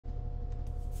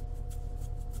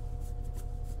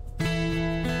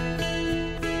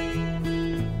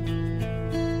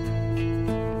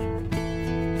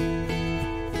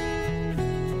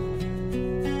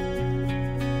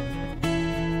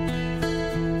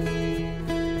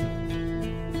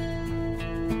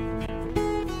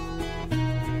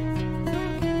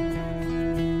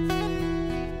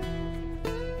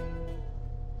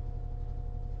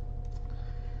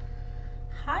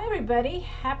everybody.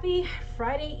 Happy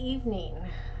Friday evening.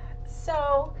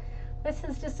 So, this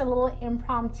is just a little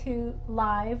impromptu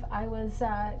live. I was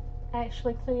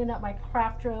actually cleaning up my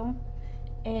craft room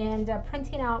and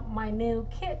printing out my new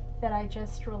kit that I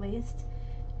just released,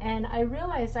 and I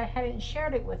realized I hadn't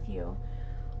shared it with you.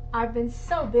 I've been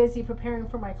so busy preparing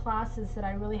for my classes that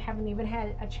I really haven't even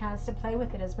had a chance to play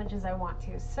with it as much as I want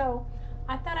to. So,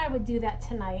 I thought I would do that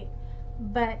tonight,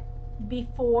 but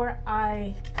before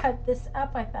I cut this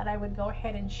up, I thought I would go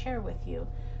ahead and share with you.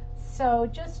 So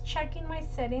just checking my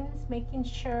settings, making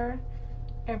sure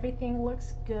everything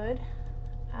looks good.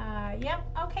 Yep,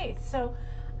 okay, so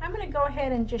I'm going to go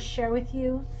ahead and just share with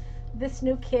you this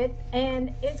new kit,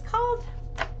 and it's called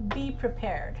Be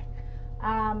Prepared,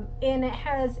 and it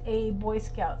has a Boy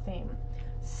Scout theme.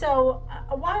 So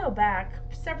a while back,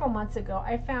 several months ago,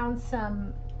 I found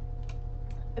some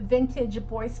vintage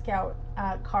Boy Scout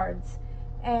cards,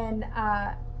 and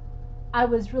I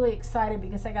was really excited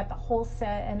because I got the whole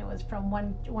set, and it was from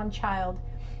one child,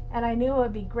 and I knew it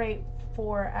would be great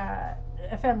for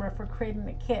ephemera for creating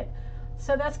a kit.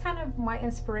 So that's kind of my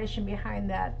inspiration behind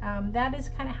that. That is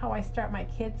kind of how I start my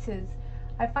kits. Is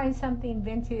I find something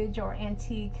vintage or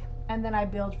antique, and then I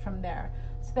build from there.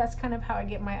 So that's kind of how I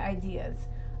get my ideas.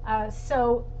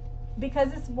 So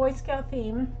because it's Boy Scout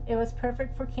theme, it was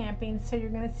perfect for camping. So you're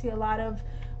going to see a lot of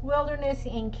wilderness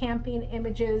and camping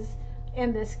images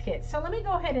in this kit. So let me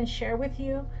go ahead and share with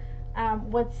you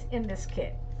what's in this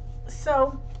kit.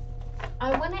 So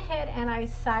I went ahead and I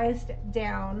sized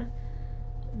down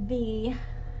the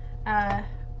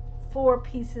 4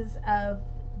 pieces of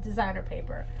designer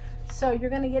paper. So you're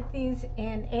going to get these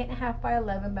in 8.5 by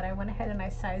 11, but I went ahead and I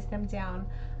sized them down.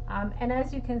 And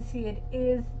as you can see, it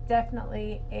is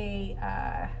definitely a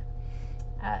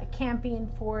camping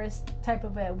forest type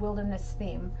of a wilderness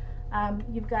theme.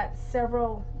 You've got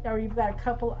a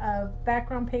couple of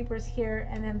background papers here,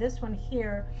 and then this one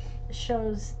here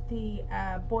shows the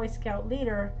Boy Scout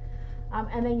leader,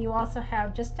 and then you also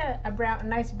have just a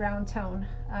nice brown tone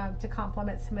to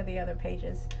complement some of the other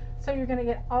pages. So you're going to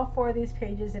get all 4 of these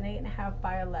pages in 8.5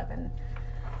 by 11.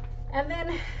 And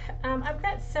then I've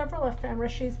got several ephemera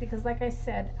sheets because, like I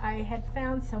said, I had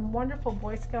found some wonderful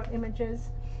Boy Scout images,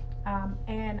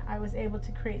 and I was able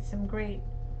to create some great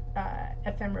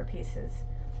ephemera pieces.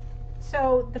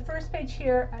 So the first page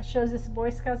here shows this Boy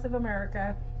Scouts of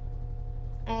America,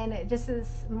 and it just is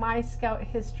my Scout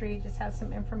history, just has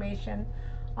some information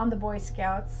on the Boy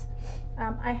Scouts.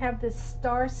 I have this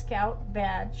Star Scout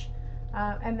badge,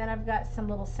 and then I've got some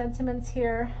little sentiments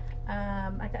here.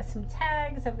 I got some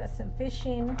tags, I've got some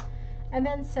fishing, and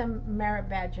then some merit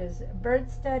badges: bird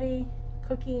study,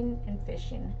 cooking, and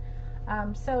fishing.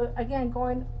 So again,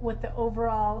 going with the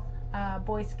overall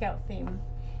Boy Scout theme.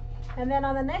 And then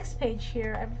on the next page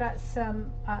here, I've got some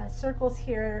circles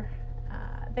here.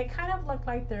 They kind of look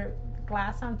like they're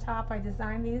glass on top. I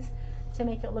designed these to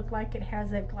make it look like it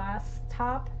has a glass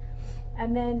top.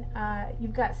 And then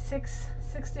you've got six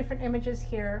different images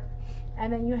here.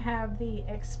 And then you have the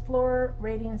Explorer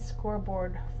Rating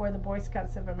Scoreboard for the Boy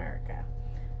Scouts of America.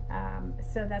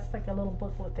 So that's like a little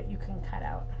booklet that you can cut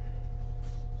out.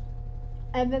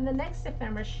 And then the next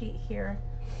ephemera sheet here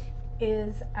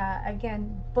is,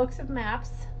 again, books of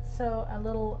maps. So a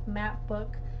little map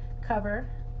book cover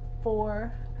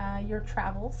for your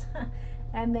travels.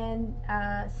 And then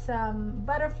some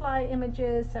butterfly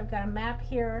images. I've got a map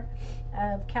here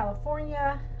of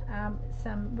California,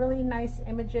 some really nice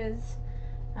images,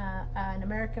 an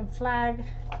American flag,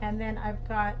 and then I've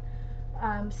got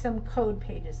some code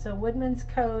pages. So Woodman's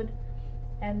Code,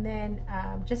 and then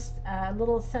just a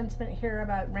little sentiment here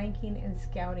about ranking and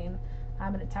scouting,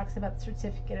 and it talks about the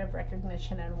certificate of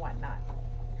recognition and whatnot.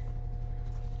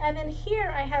 And then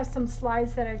here I have some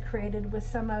slides that I created with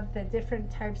some of the different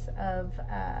types of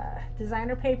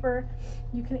designer paper.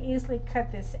 You can easily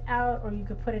cut this out, or you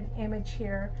could put an image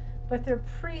here, but they're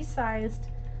pre-sized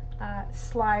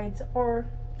slides, or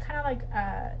kind of like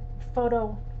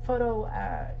photo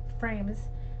frames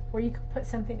where you could put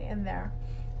something in there.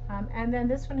 And then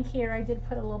this one here, I did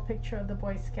put a little picture of the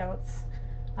Boy Scouts,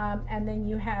 and then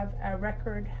you have a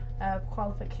record of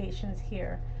qualifications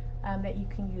here that you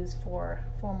can use for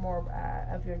more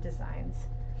of your designs.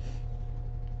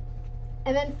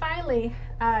 And then finally,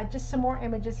 just some more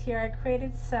images here. I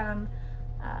created some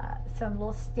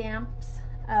little stamps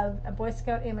of Boy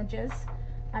Scout images.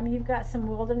 You've got some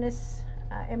wilderness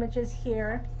images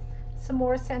here, some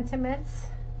more sentiments.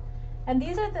 And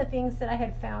these are the things that I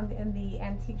had found in the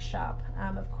antique shop.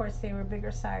 Of course, they were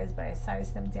bigger size, but I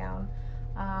sized them down.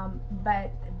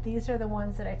 But these are the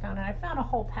ones that I found, and I found a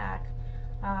whole pack.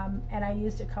 And I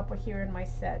used a couple here in my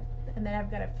set. And then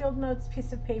I've got a field notes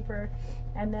piece of paper,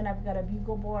 and then I've got a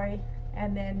bugle boy,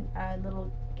 and then a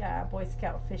little Boy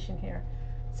Scout fish in here.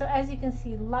 So as you can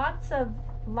see, lots of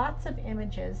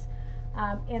images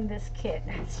in this kit.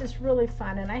 It's just really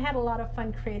fun, and I had a lot of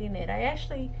fun creating it. I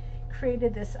actually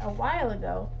created this a while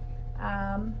ago.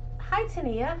 Hi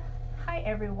Tania. Hi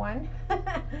everyone.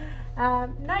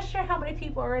 Not sure how many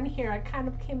people are in here. I kind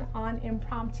of came on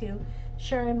impromptu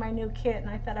sharing my new kit, and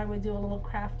I thought I would do a little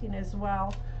crafting as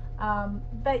well.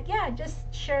 But yeah,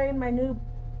 just sharing my new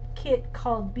kit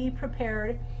called Be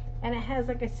Prepared, and it has,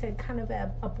 like I said, kind of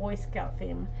a Boy Scout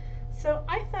theme. So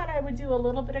I thought I would do a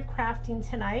little bit of crafting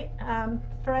tonight,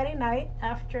 Friday night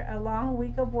after a long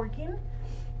week of working.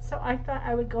 So I thought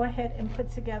I would go ahead and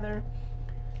put together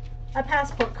a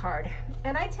passport card.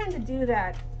 And I tend to do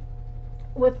that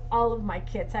with all of my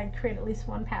kits. I create at least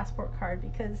one passport card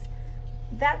because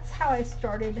that's how I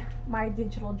started my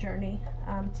digital journey,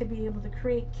 to be able to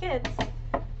create kits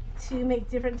to make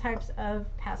different types of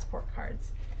passport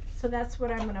cards. So that's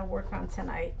what I'm going to work on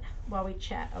tonight while we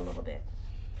chat a little bit.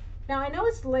 Now I know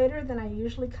it's later than I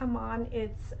usually come on.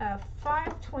 It's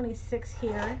 5:26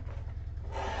 here,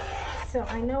 so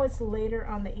I know it's later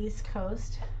on the East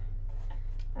Coast.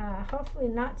 Hopefully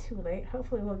not too late.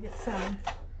 Hopefully we'll get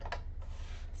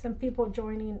some people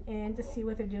joining in to see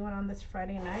what they're doing on this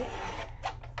Friday night.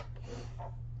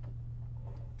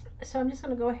 So I'm just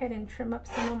going to go ahead and trim up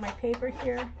some of my paper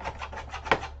here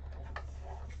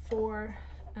for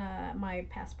my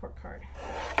passport card.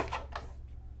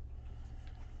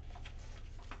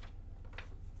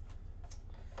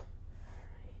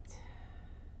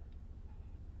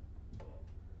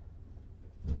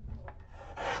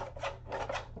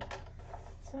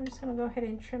 So I'm just going to go ahead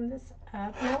and trim this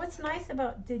up. Now what's nice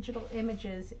about digital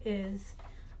images is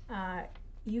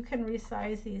you can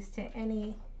resize these to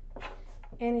any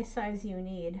size you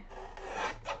need.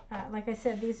 Like I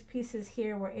said, these pieces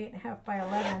here were 8.5 by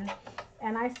 11,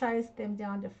 and I sized them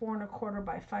down to 4.25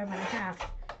 by 5.5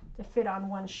 to fit on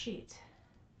one sheet.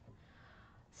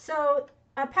 So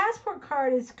a passport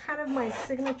card is kind of my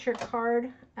signature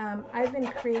card. I've been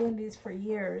creating these for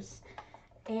years,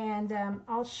 and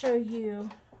I'll show you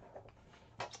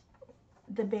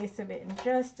the base of it in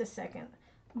just a second.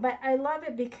 But I love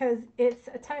it because it's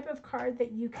a type of card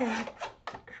that you can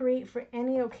create for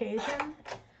any occasion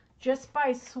just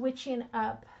by switching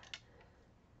up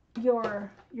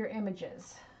your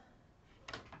images.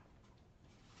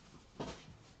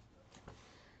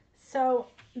 So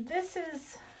this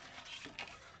is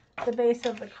the base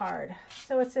of the card.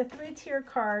 So it's a 3-tier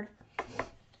card,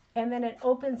 and then it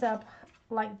opens up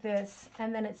like this,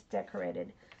 and then it's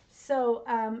decorated. So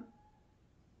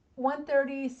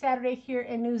 1:30 Saturday here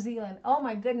in New Zealand. Oh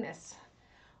my goodness.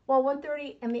 Well,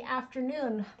 1:30 in the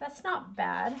afternoon, that's not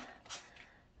bad.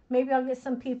 Maybe I'll get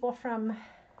some people from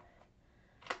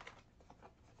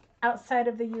outside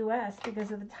of the US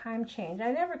because of the time change.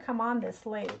 I never come on this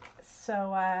late.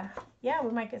 So yeah,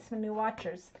 we might get some new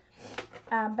watchers.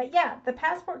 But yeah, the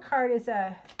passport card is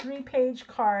a 3-page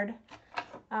card.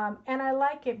 And I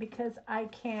like it because I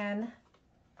can,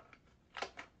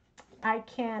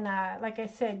 like I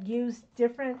said, use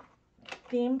different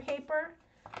theme paper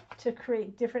to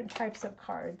create different types of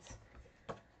cards.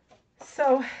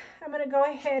 So I'm going to go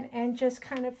ahead and just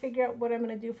kind of figure out what I'm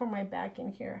going to do for my back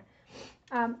in here.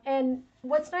 And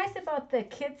what's nice about the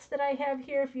kits that I have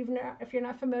here, if you're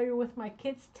not familiar with my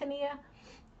kits, Tania,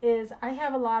 is I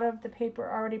have a lot of the paper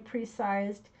already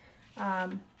pre-sized.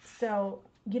 So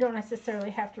you don't necessarily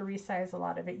have to resize a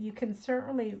lot of it. You can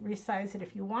certainly resize it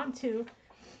if you want to,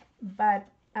 but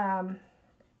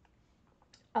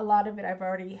a lot of it I've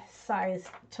already sized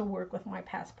to work with my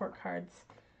passport cards,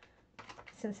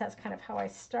 since that's kind of how I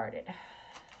started.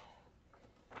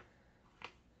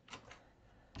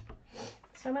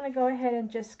 So I'm going to go ahead and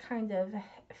just kind of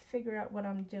figure out what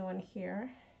I'm doing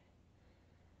here.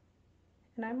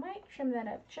 And I might trim that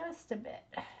up just a bit.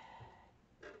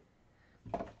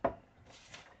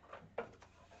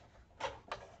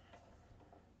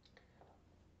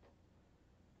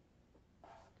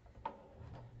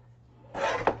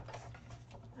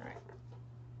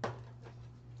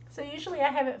 So usually I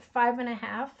have it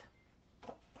 5.5,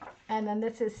 and then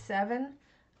this is 7,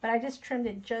 but I just trimmed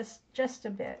it just a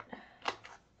bit.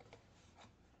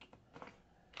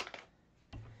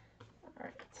 All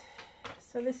right,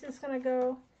 so this is going to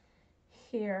go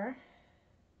here.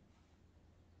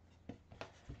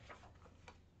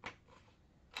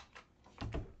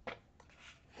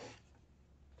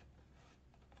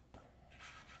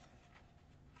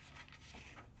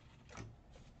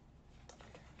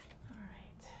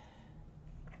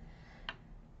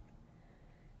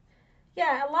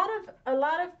 Yeah, a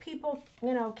lot of people,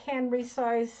 you know, can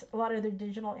resize a lot of their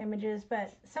digital images,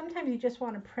 but sometimes you just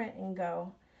want to print and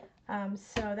go.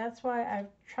 So that's why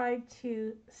I've tried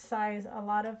to size a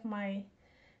lot of my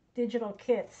digital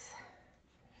kits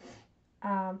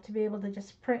to be able to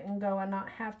just print and go and not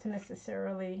have to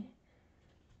necessarily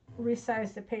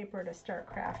resize the paper to start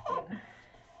crafting.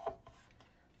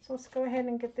 So let's go ahead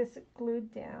and get this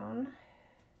glued down.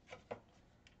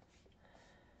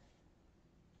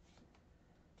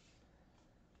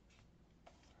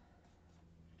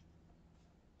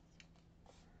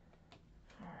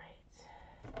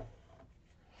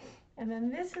 And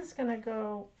then this is going to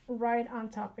go right on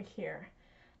top of here.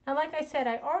 Now, like I said,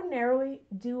 I ordinarily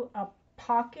do a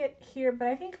pocket here, but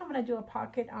I think I'm going to do a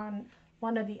pocket on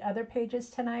one of the other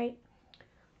pages tonight.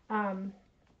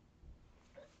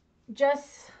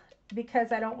 Just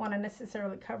because I don't want to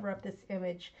necessarily cover up this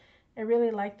image. I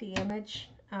really like the image,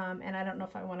 and I don't know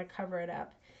if I want to cover it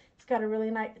up. It's got a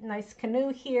really nice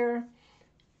canoe here,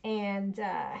 and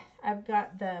I've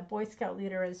got the Boy Scout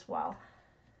leader as well.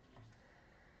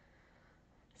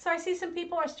 So I see some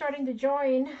people are starting to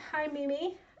join. Hi,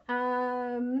 Mimi.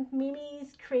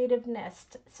 Mimi's Creative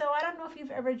Nest. So I don't know if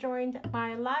you've ever joined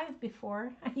my live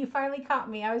before. You finally caught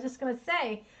me. I was just going to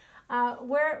say,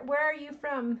 where are you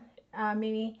from,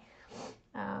 Mimi?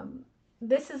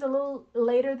 This is a little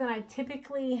later than I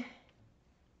typically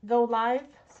go live,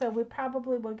 so we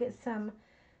probably will get some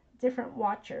different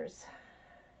watchers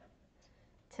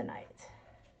tonight.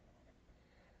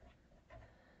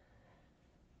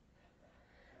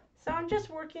 So I'm just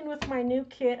working with my new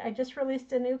kit. I just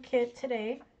released a new kit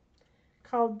today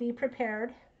called Be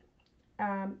Prepared.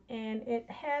 And it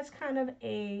has kind of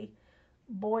a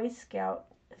Boy Scout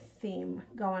theme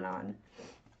going on.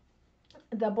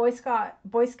 The Boy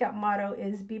Scout motto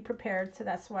is Be Prepared, so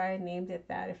that's why I named it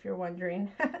that, if you're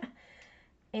wondering.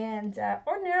 And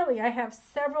ordinarily I have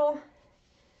several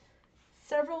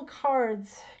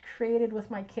cards created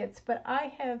with my kits, but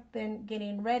I have been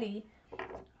getting ready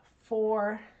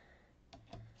for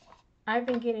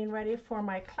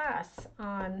my class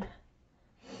on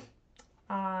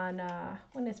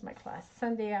when is my class?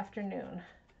 Sunday afternoon.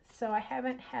 So I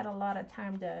haven't had a lot of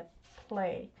time to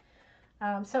play.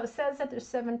 So it says that there's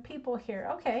 7 people here.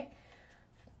 Okay.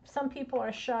 Some people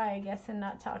are shy, I guess, and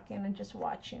not talking and just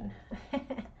watching.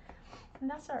 And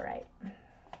that's all right.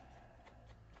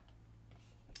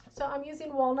 So I'm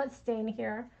using walnut stain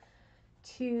here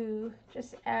to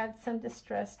just add some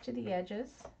distress to the edges.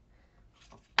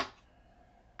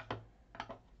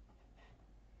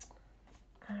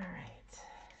 All right.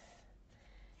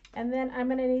 And then I'm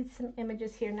going to need some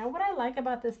images here. Now, what I like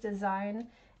about this design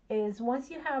is once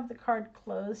you have the card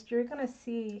closed, you're going to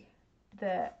see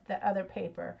the other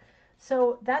paper.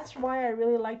 So that's why I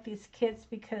really like these kits,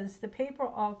 because the paper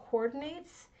all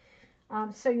coordinates,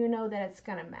 so you know that it's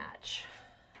going to match.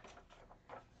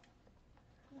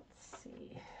 Let's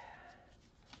see.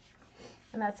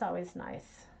 And that's always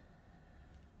nice.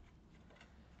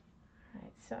 All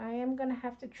right, so I am going to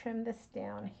have to trim this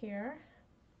down here.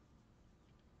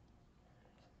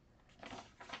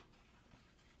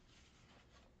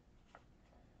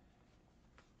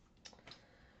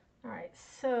 All right,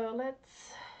 so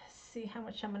let's see how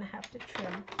much I'm going to have to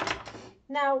trim.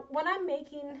 Now, when I'm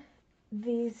making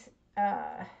these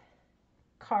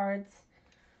cards,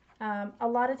 a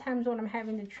lot of times when I'm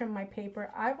having to trim my paper,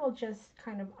 I will just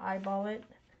kind of eyeball it.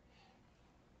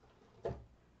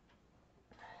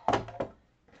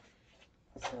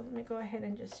 So let me go ahead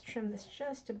and just trim this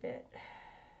just a bit.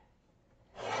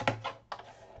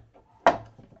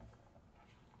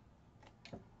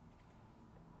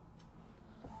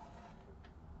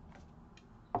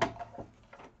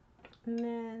 And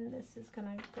then this is going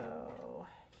to go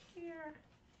here.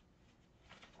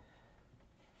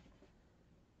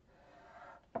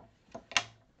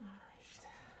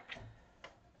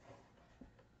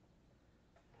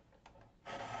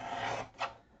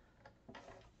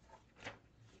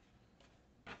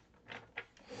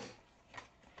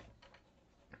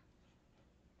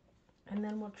 And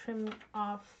then we'll trim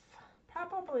off,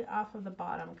 probably off of the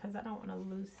bottom, because I don't want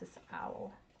to lose this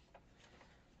owl.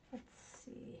 Let's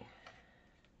see.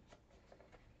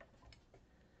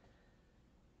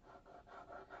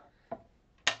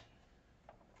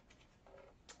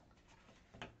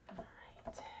 All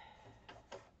right.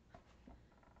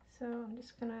 So I'm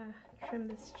just going to trim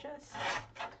this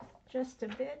just a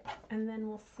bit, and then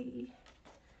we'll see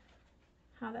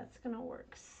how that's going to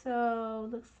work. So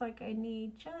looks like I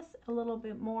need just a little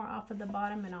bit more off of the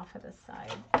bottom and off of the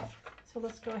side. So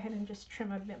let's go ahead and just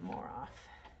trim a bit more off.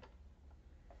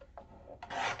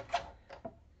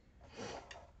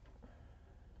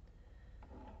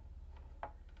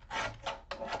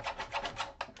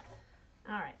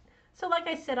 like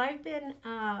I said, I've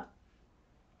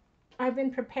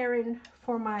been preparing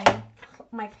for my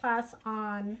class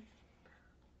on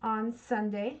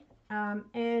Sunday,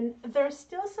 and there's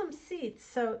still some seats.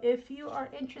 So if you are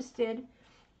interested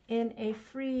in a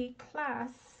free class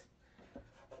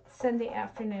Sunday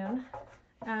afternoon,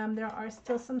 there are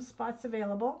still some spots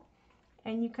available,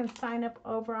 and you can sign up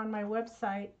over on my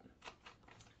website,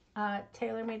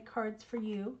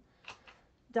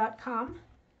 Taylormadecards4u.com,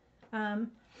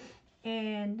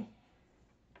 and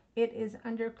it is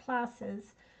under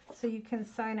classes, so you can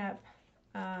sign up,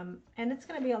 and it's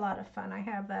going to be a lot of fun. I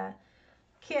have a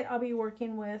kit I'll be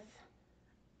working with,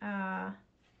 and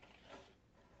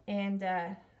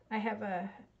I have a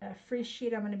free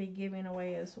sheet I'm going to be giving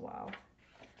away as well.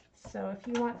 So if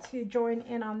you want to join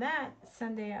in on that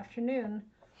Sunday afternoon,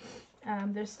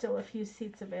 there's still a few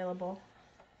seats available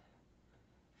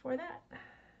for that.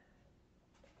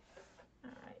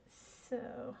 All right,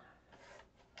 so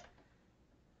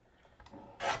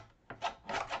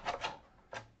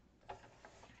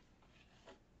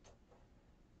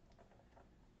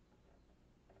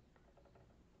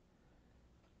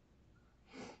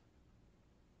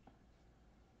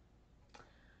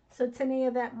Tania,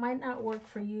 that might not work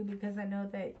for you because I know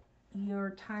that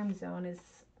your time zone is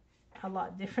a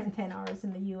lot different than ours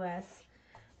in the U.S.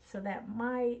 So that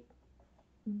might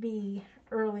be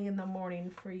early in the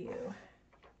morning for you.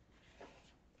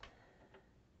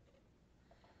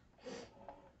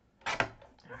 All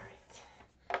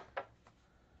right.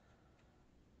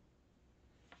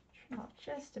 Trim out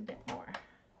just a bit more.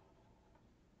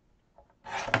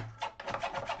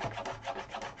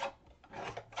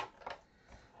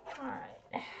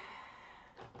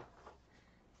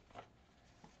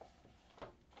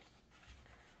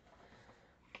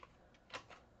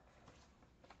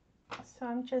 So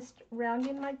I'm just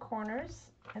rounding my corners,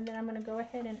 and then I'm going to go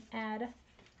ahead and add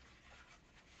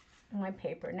my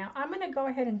paper. Now I'm going to go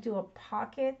ahead and do a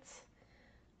pocket.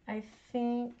 I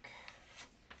think,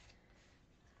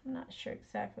 I'm not sure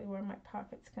exactly where my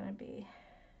pocket's going to be.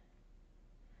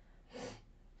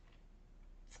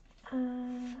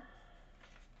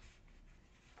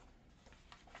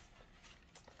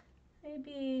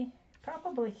 Maybe,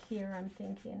 probably here, I'm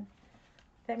thinking.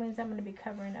 That means I'm going to be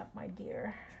covering up my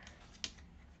deer. Let's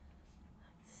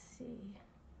see.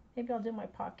 Maybe I'll do my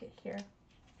pocket here.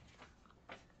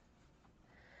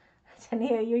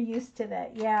 Tania, you're used to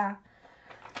that. Yeah.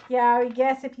 Yeah, I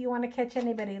guess if you want to catch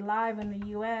anybody live in the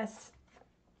U.S.,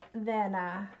 then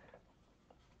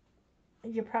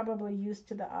you're probably used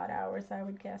to the odd hours, I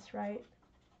would guess, right?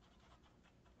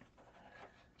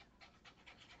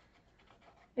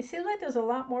 It seems like there's a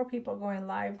lot more people going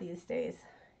live these days.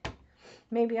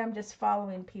 Maybe I'm just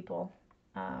following people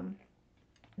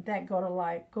that go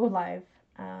live,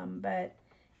 but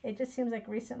it just seems like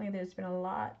recently there's been a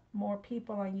lot more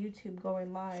people on YouTube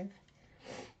going live.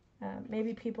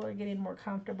 Maybe people are getting more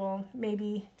comfortable.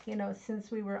 Maybe, you know,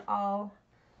 since we were all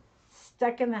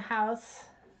stuck in the house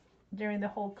during the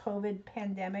whole COVID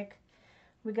pandemic,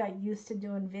 we got used to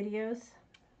doing videos.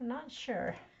 I'm not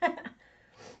sure.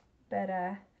 But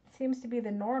it seems to be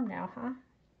the norm now, huh?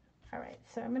 All right,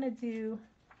 so I'm going to do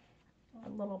a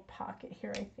little pocket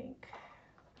here, I think.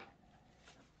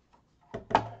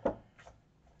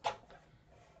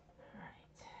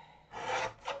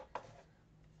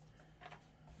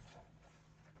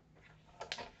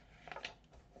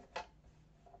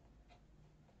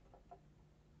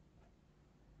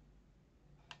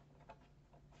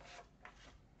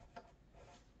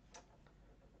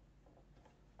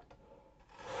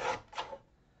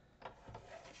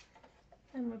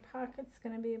 And my pocket's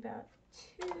going to be about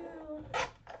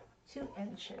 2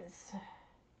 inches.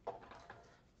 I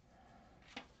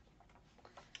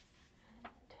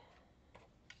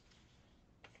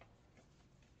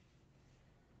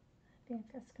think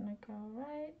that's going to go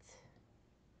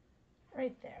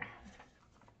right there.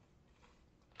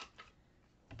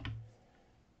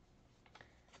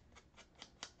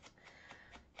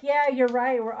 Yeah, you're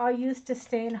right. We're all used to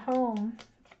staying home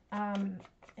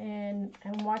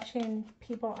and watching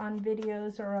people on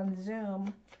videos or on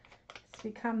Zoom. It's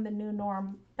become the new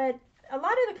norm. But a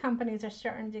lot of the companies are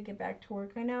starting to get back to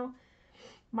work. I know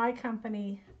my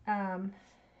company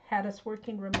had us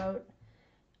working remote,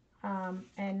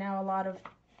 and now a lot of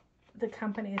the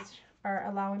companies are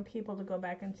allowing people to go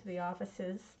back into the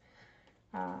offices.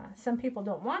 Some people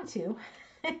don't want to,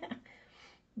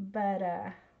 but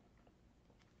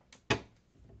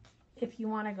if you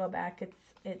want to go back,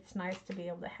 it's nice to be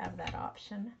able to have that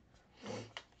option. All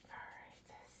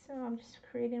right, so I'm just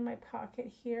creating my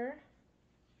pocket here.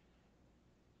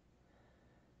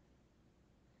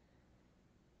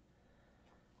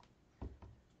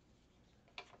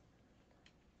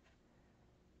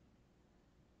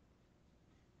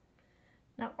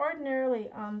 Now ordinarily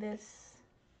on this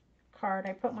card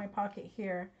I put my pocket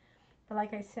here, but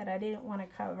like I said, I didn't want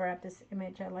to cover up this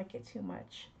image. I like it too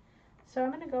much. So I'm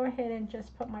going to go ahead and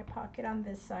just put my pocket on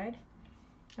this side,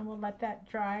 and we'll let that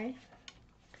dry.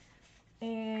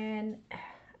 And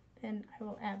then I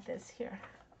will add this here.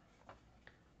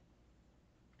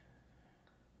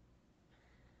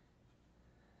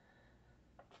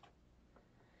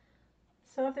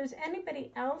 So if there's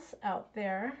anybody else out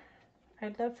there,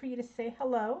 I'd love for you to say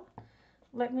hello.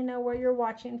 Let me know where you're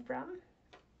watching from.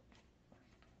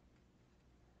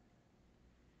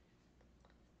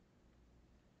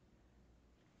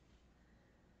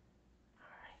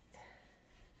 Alright.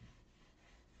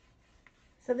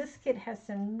 So this kit has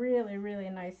some really, really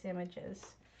nice images.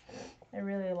 I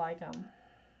really like them.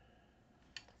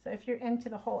 So if you're into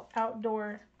the whole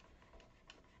outdoor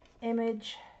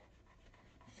image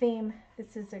theme,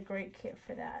 this is a great kit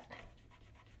for that.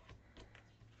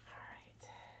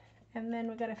 Alright. And then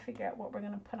we got to figure out what we're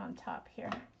going to put on top here.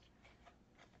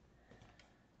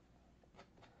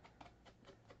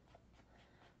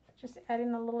 Just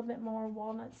adding a little bit more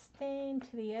walnut stain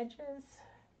to the edges.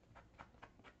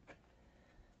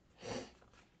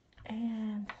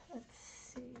 And let's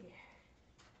see.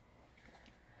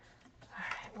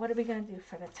 Alright, what are we going to do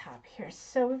for the top here?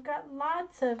 So we've got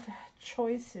lots of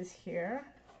choices here.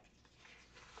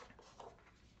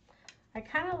 I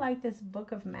kind of like this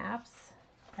book of maps.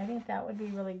 I think that would be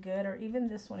really good, or even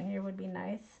this one here would be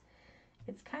nice.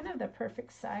 It's kind of the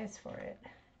perfect size for it.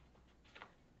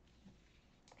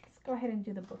 Let's go ahead and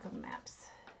do the book of maps.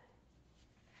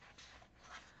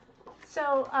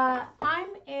 So I'm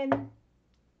in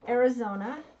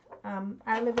Arizona.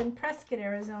 I live in Prescott,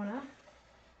 Arizona.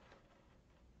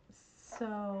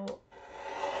 So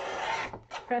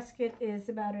Prescott is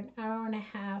about an hour and a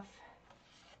half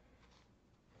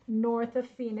north of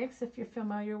Phoenix, if you're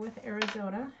familiar with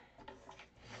Arizona.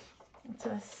 It's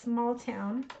a small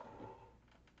town.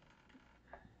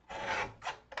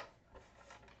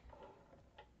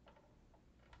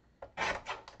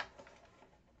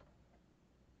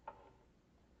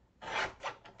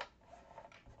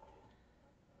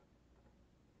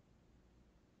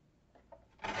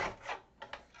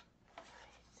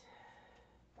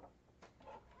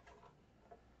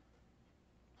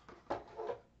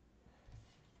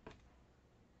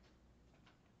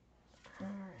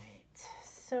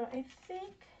 So I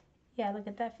think, yeah, look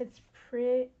at that, fits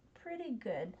pretty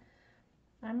good.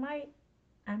 I might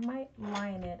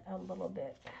line it a little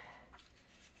bit.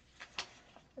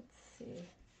 Let's see.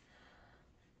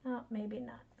 No, maybe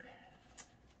not.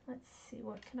 Let's see,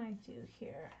 what can I do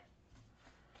here?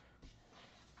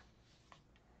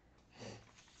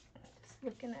 Just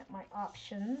looking at my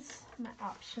options. My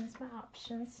options.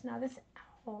 Now this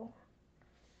owl.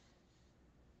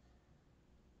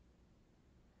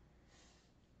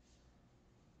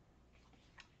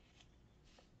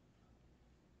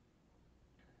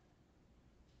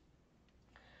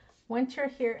 Winter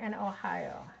here in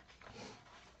Ohio.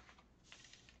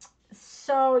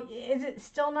 So is it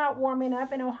still not warming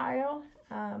up in Ohio?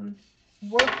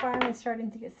 We're finally starting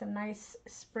to get some nice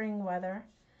spring weather.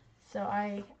 So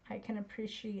I can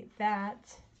appreciate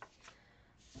that.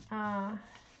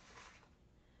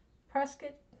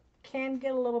 Prescott can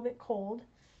get a little bit cold,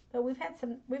 but we've had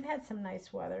some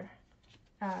nice weather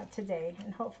today,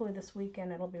 and hopefully this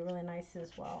weekend it'll be really nice as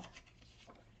well.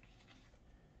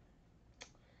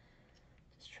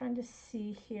 Trying to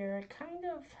see here, I kind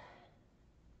of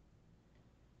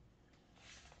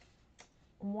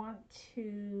want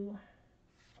to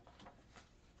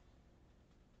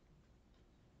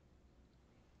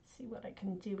see what I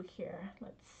can do here.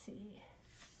 Let's see.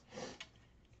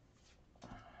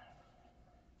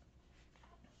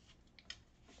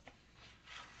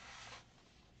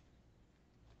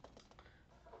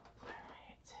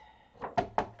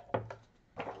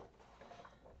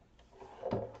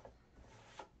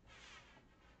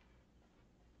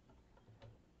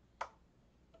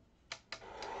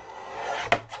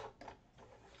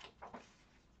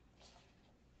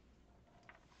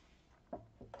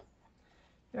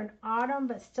 You're in autumn,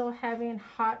 but still having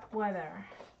hot weather.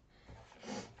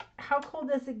 How cold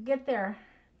does it get there,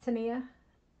 Tania?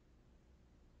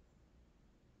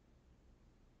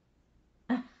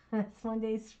 It's one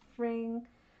day spring,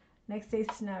 next day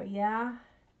snow. Yeah.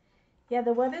 Yeah,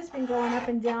 the weather's been going up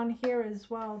and down here as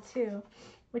well, too,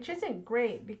 which isn't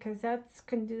great because that's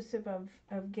conducive of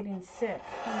getting sick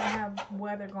when you have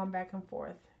weather going back and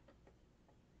forth.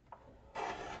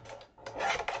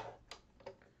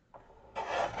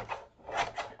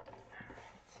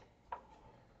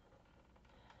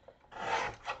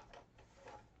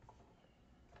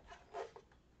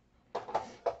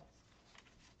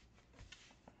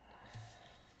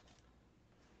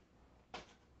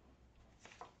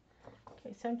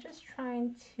 so I'm just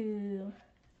trying to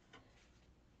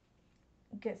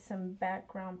get some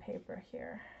background paper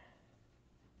here.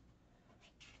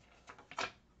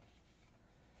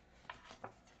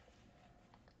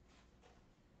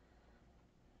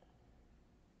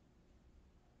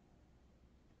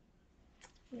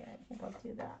 Yeah, I think I'll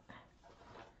do that.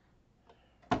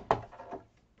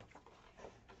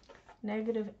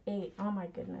 -8. Oh my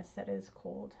goodness, that is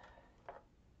cold.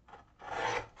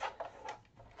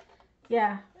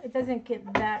 Yeah, it doesn't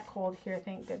get that cold here,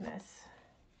 thank goodness.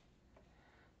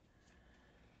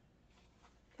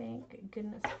 Thank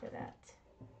goodness for that.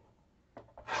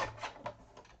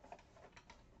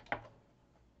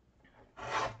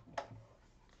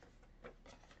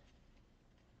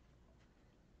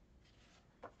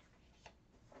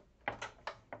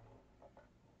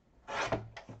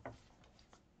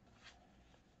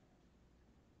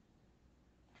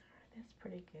 That's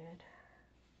pretty good.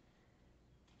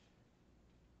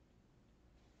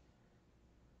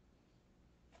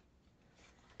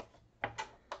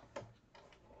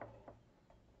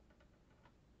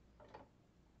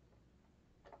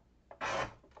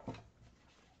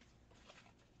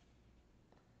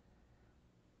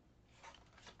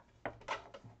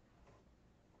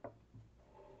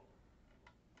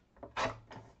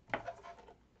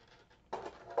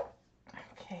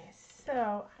 Okay,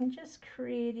 so I'm just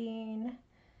creating,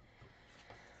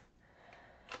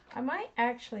 I might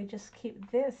actually just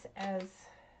keep this as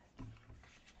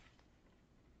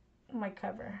my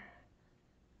cover.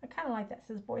 I kind of like that. It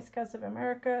says Boy Scouts of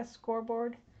America,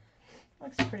 scoreboard.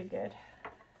 Looks pretty good.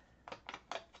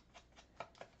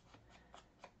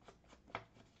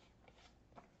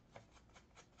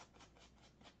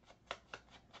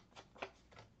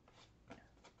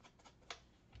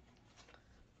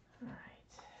 All right.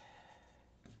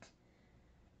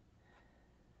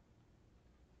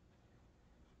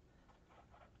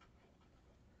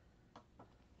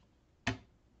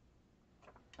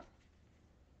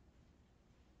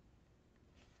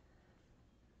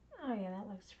 Oh yeah, that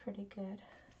looks pretty good.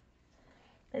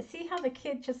 But see how the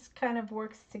kid just kind of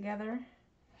works together?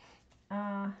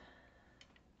 Let's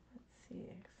see,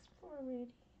 explore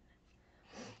reading.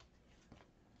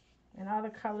 And all the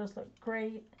colors look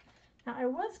great. Now I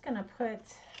was gonna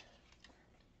put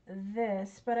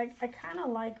this, but I kind of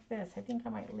like this. I think I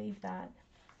might leave that.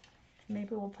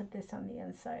 Maybe we'll put this on the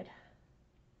inside.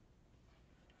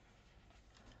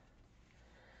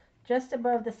 Just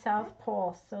above the South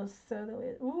Pole, so that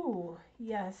it, ooh,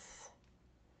 yes.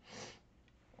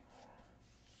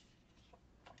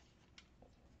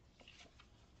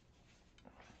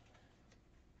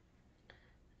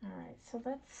 All right, so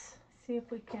let's see if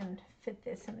we can fit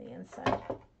this in the inside.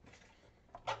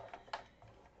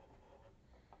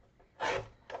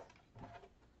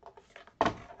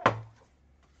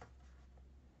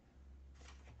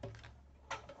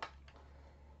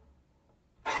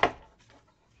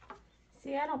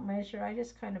 See, I don't measure, I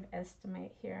just kind of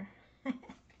estimate here. I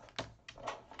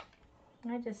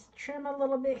just trim a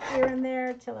little bit here and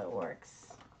there till it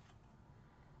works.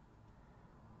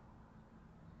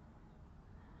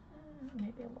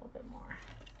 Maybe a little bit more.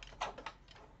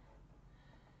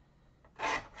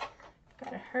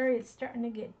 Gotta hurry, it's starting to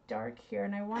get dark here,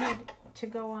 and I wanted to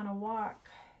go on a walk.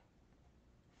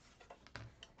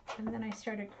 And then I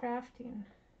started crafting.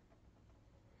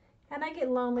 And I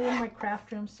get lonely in my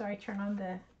craft room, so I turn on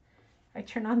the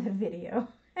video.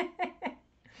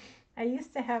 I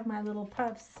used to have my little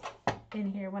pups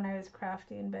in here when I was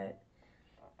crafting, but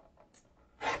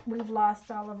we've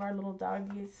lost all of our little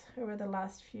doggies over the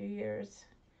last few years.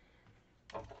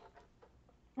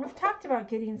 We've talked about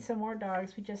getting some more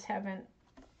dogs. We just haven't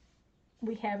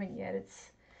yet.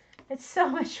 It's so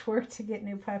much work to get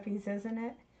new puppies, isn't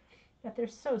it? But they're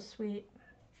so sweet.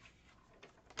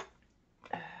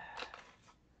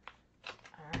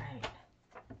 All right.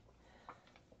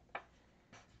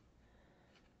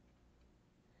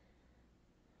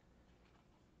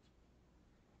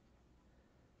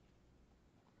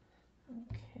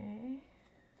 Okay.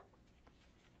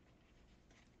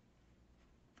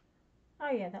 Oh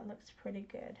yeah, that looks pretty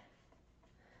good.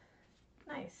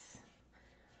 Nice.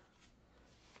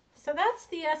 So that's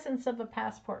the essence of a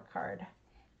passport card.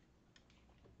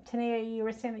 Tania, you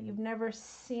were saying that you've never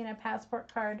seen a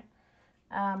passport card.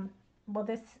 Well,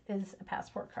 this is a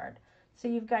passport card. So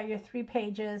you've got your 3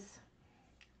 pages.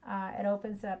 It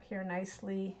opens up here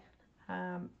nicely.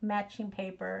 Matching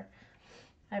paper.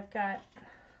 I've got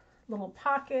little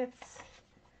pockets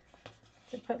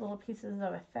to put little pieces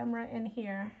of ephemera in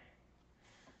here.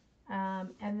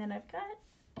 And then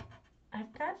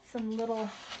I've got some little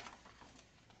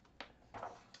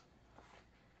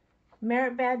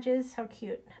Merit badges, how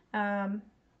cute. And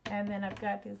then I've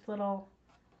got these little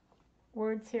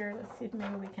words here. Let's see if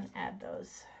maybe we can add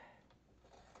those.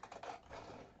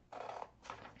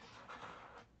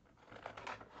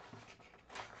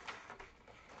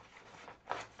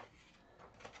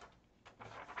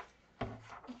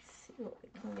 Let's see what we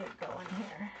can get going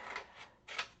here.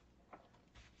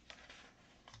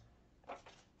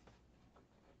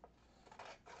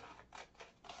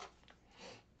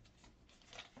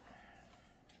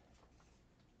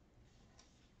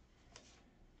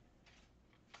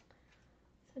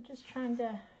 So just trying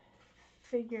to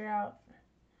figure out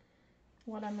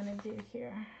what I'm going to do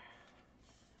here.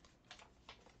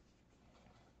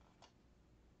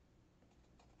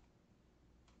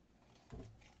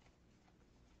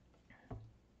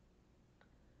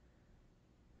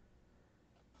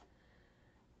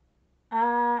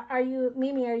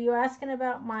 Mimi, are you asking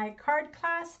about my card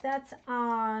class? That's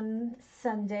on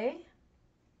Sunday.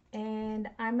 And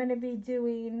I'm going to be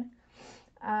doing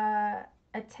a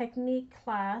technique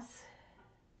class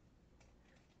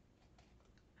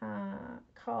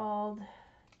called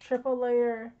triple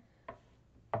layer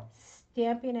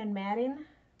stamping and matting.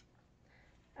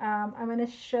 I'm going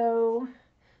to show,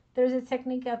 there's a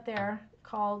technique out there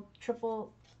called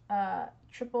triple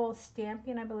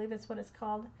stamping, I believe that's what it's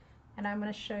called. And I'm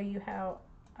going to show you how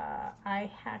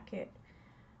I hack it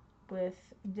with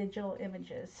digital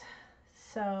images.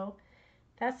 So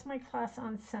that's my class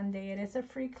on Sunday. It is a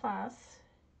free class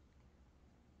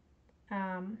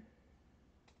over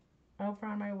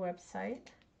on my website.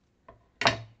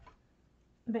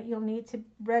 But you'll need to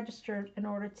register in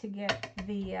order to get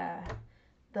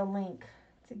the link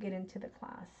to get into the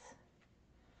class.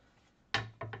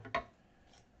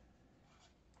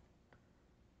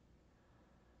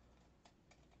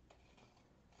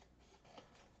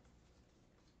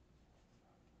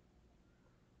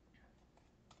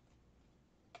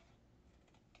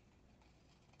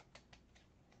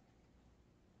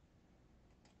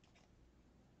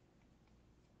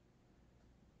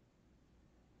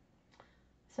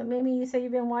 So Mimi, you say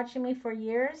you've been watching me for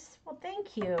years? Well,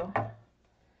 thank you.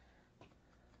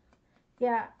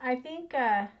 Yeah, I think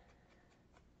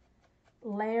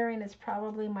layering is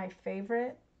probably my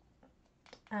favorite.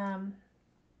 I'm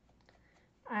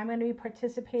going to be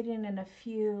participating in a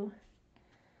few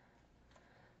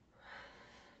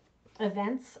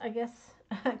events, I guess,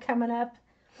 coming up.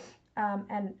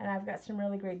 And I've got some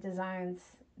really great designs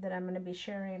that I'm going to be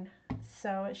sharing.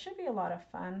 So it should be a lot of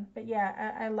fun. But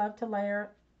yeah, I love to layer.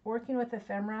 Working with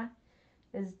ephemera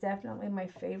is definitely my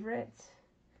favorite.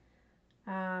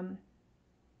 And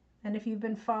if you've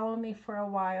been following me for a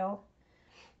while,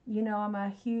 you know I'm a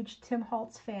huge Tim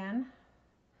Holtz fan.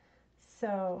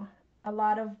 So a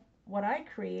lot of what I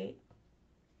create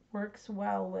works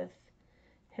well with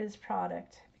his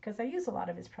product because I use a lot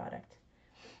of his product.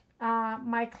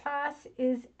 My class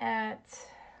is at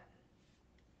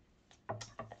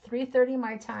 3:30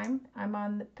 my time. I'm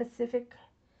on the Pacific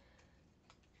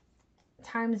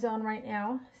time zone right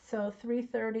now, so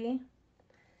 3:30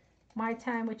 my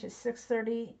time, which is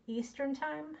 6:30 Eastern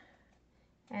time,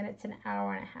 and it's an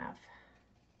hour and a half.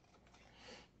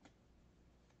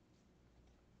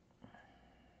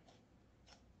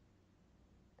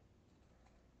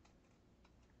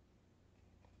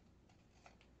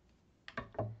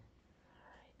 All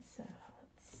right, so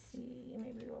let's see,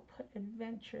 maybe we'll put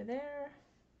adventure there,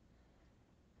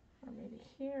 or maybe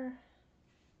here.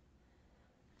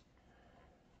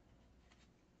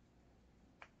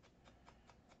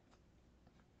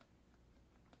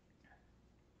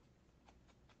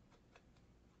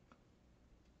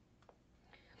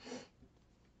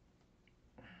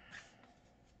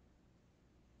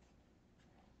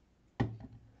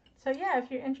 So yeah, if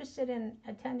you're interested in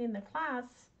attending the class,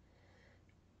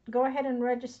 go ahead and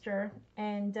register,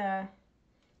 and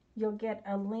you'll get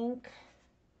a link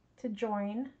to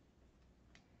join,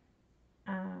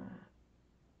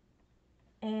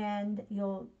 and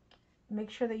you'll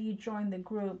make sure that you join the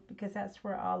group because that's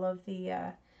where all of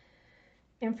the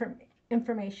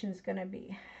information is going to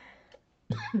be.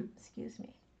 Excuse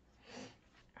me.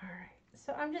 All right,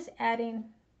 so I'm just adding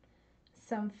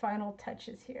some final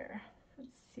touches here.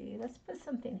 Let's see, let's put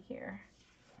something here.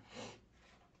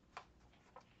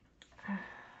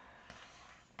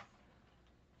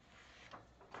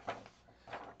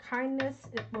 Kindness,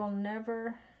 it will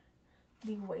never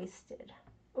be wasted.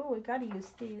 Oh, we got to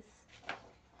use these.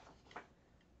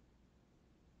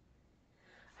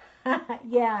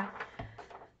 Yeah.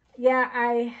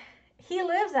 He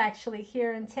lives actually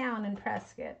here in town in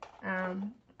Prescott.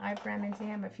 I've ran into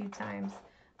him a few times.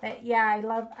 But yeah,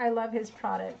 I love his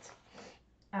product.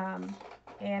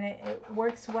 and it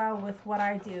works well with what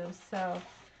I do. So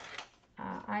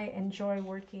I enjoy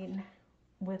working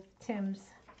with Tim's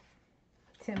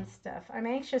stuff. I'm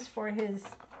anxious for his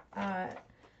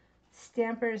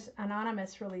Stampers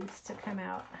Anonymous release to come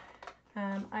out.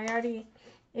 I already,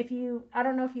 I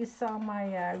don't know if you saw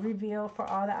my reveal for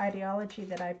all the ideology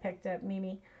that I picked up,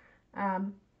 Mimi.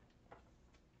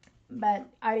 But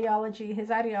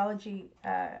his ideology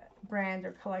brand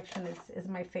or collection is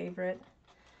my favorite.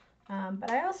 But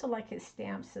I also like his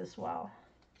stamps as well.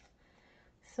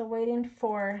 So waiting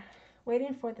for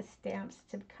the stamps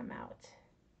to come out.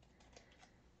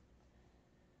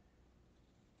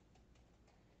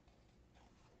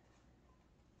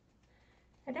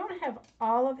 I don't have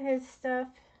all of his stuff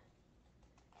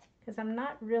because I'm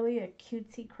not really a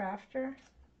cutesy crafter.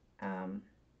 And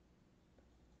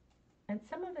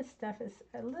some of his stuff is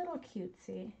a little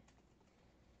cutesy.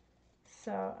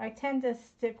 So I tend to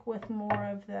stick with more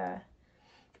of the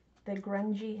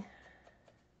grungy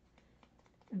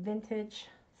vintage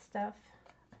stuff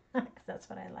because that's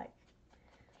what I like.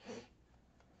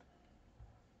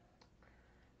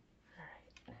 All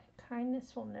right,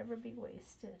 kindness will never be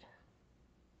wasted.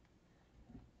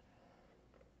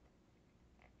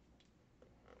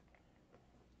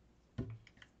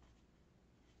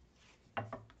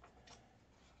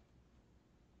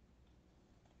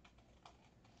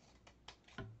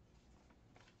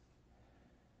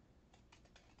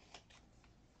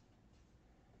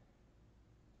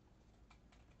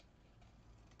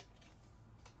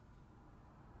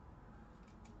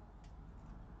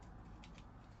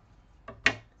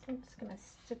 I'm just going to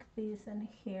stick these in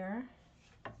here.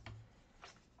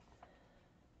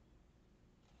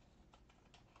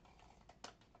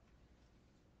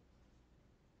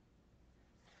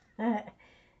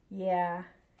 Yeah,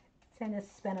 tend to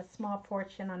spend a small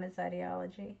fortune on his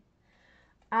ideology.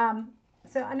 So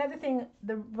another thing,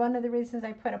 one of the reasons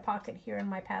I put a pocket here in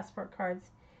my passport cards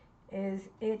is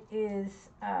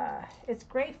it's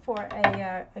great for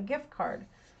a gift card.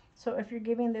 So if you're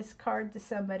giving this card to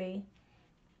somebody,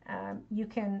 you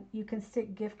can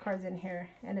stick gift cards in here,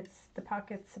 and the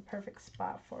pocket's a perfect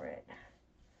spot for it.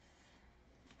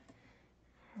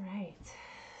 All right,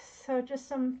 so just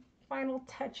some final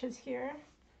touches here.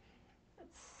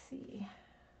 Let's see.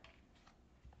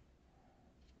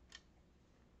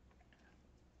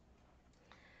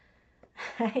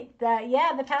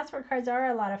 Yeah, the passport cards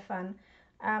are a lot of fun.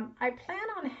 I plan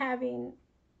on having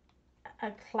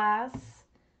a class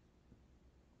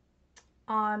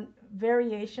on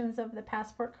variations of the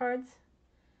passport cards.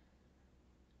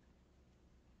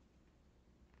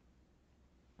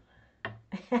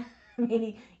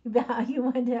 Maybe you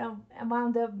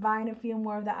wound up buying a few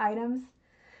more of the items.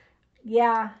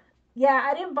 Yeah,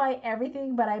 I didn't buy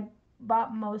everything, but I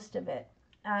bought most of it.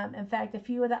 In fact, a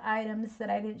few of the items that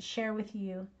I didn't share with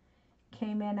you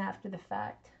came in after the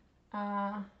fact.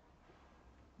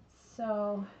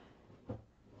 So,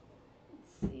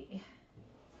 let's see.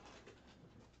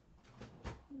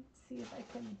 Let's see if I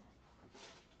can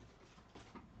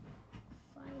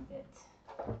find it.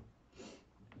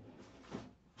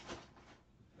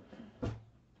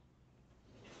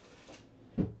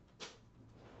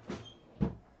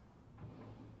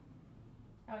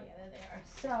 Oh yeah, there they are.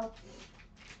 So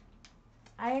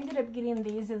I ended up getting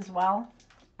these as well.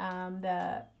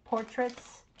 The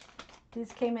portraits.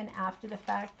 These came in after the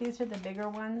fact. These are the bigger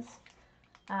ones.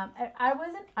 I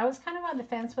was kind of on the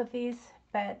fence with these,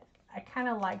 but I kind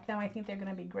of like them. I think they're going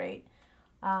to be great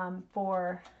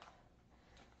for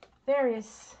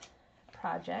various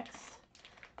projects.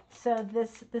 So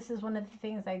this is one of the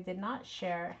things I did not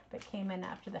share, but came in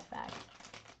after the fact.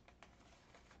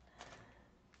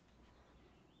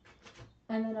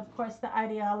 And then, of course, the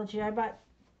ideology. I bought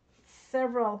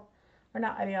several, or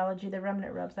not ideology, the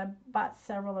remnant rubs. I bought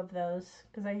several of those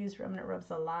because I use remnant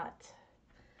rubs a lot.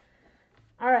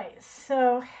 All right,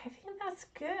 so I think that's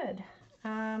good.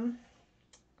 Let's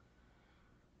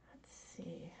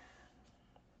see.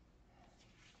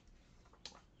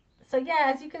 So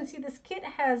yeah, as you can see, this kit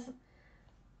has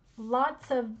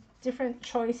lots of different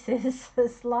choices.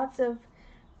 There's lots of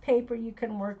paper you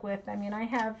can work with. I mean, I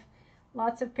have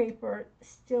lots of paper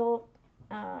still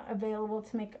available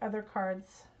to make other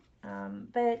cards.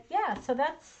 But yeah, so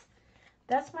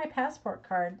that's my passport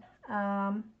card.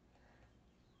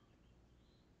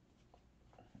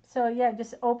 So yeah, it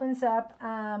just opens up.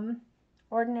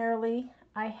 Ordinarily,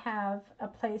 I have a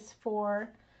place for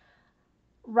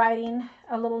writing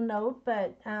a little note,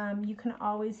 but you can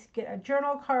always get a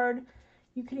journal card.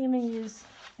 You can even use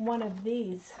one of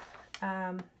these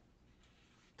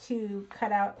to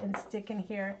cut out and stick in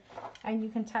here, and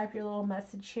you can type your little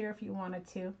message here if you wanted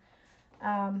to.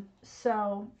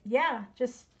 So yeah,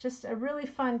 just a really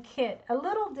fun kit. A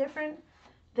little different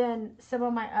than some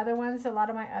of my other ones. A lot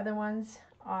of my other ones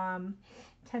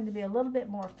tend to be a little bit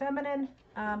more feminine,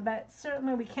 but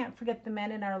certainly we can't forget the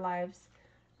men in our lives.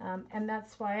 And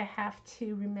that's why I have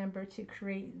to remember to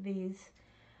create these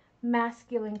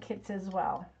masculine kits as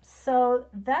well. So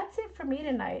that's it for me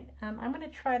tonight. I'm going to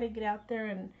try to get out there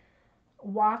and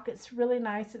walk. It's really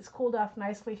nice. It's cooled off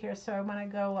nicely here, so I want to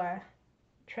go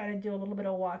try to do a little bit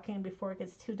of walking before it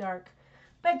gets too dark.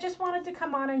 But just wanted to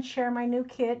come on and share my new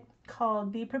kit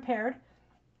called Be Prepared.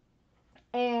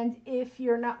 And if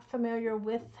you're not familiar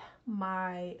with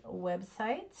my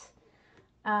website,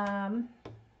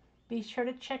 be sure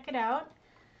to check it out.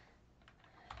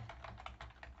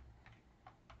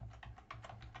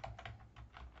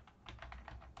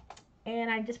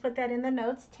 And I just put that in the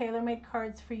notes,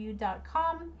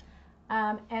 Taylormadecards4u.com.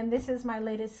 And this is my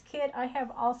latest kit. I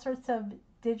have all sorts of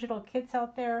digital kits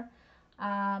out there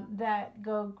that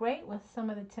go great with some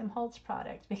of the Tim Holtz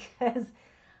product because,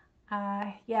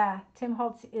 yeah, Tim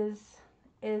Holtz is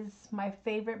my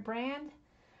favorite brand,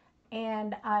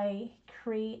 and I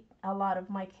create a lot of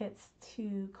my kits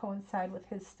to coincide with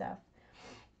his stuff.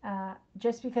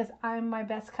 Just because I'm my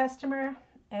best customer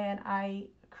and I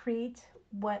create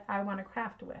what I want to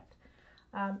craft with.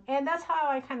 And that's how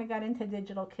I kind of got into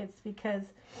digital kits, because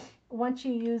once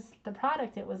you use the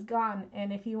product, it was gone.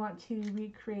 And if you want to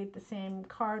recreate the same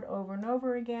card over and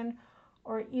over again,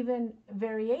 or even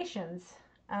variations,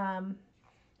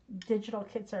 digital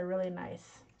kits are really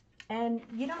nice. And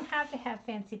you don't have to have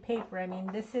fancy paper. I mean,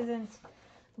 this isn't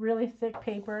really thick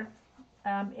paper.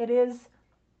 It is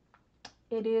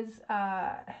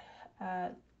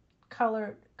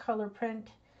color print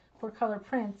for color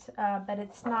print, but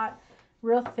it's not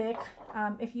real thick.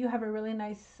 If you have a really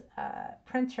nice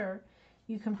printer,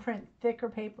 you can print thicker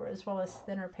paper as well as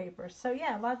thinner paper. So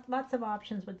yeah, lots of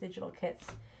options with digital kits.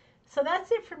 So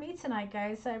that's it for me tonight,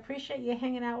 guys. I appreciate you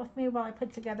hanging out with me while I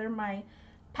put together my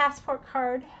passport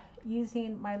card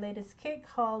using my latest kit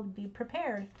called Be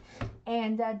Prepared.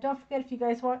 And don't forget, if you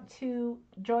guys want to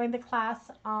join the class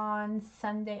on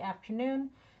Sunday afternoon,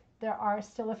 there are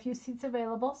still a few seats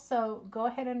available, so go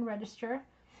ahead and register,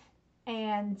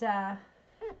 and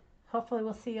hopefully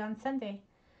we'll see you on Sunday.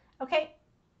 Okay,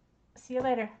 see you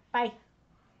later. Bye.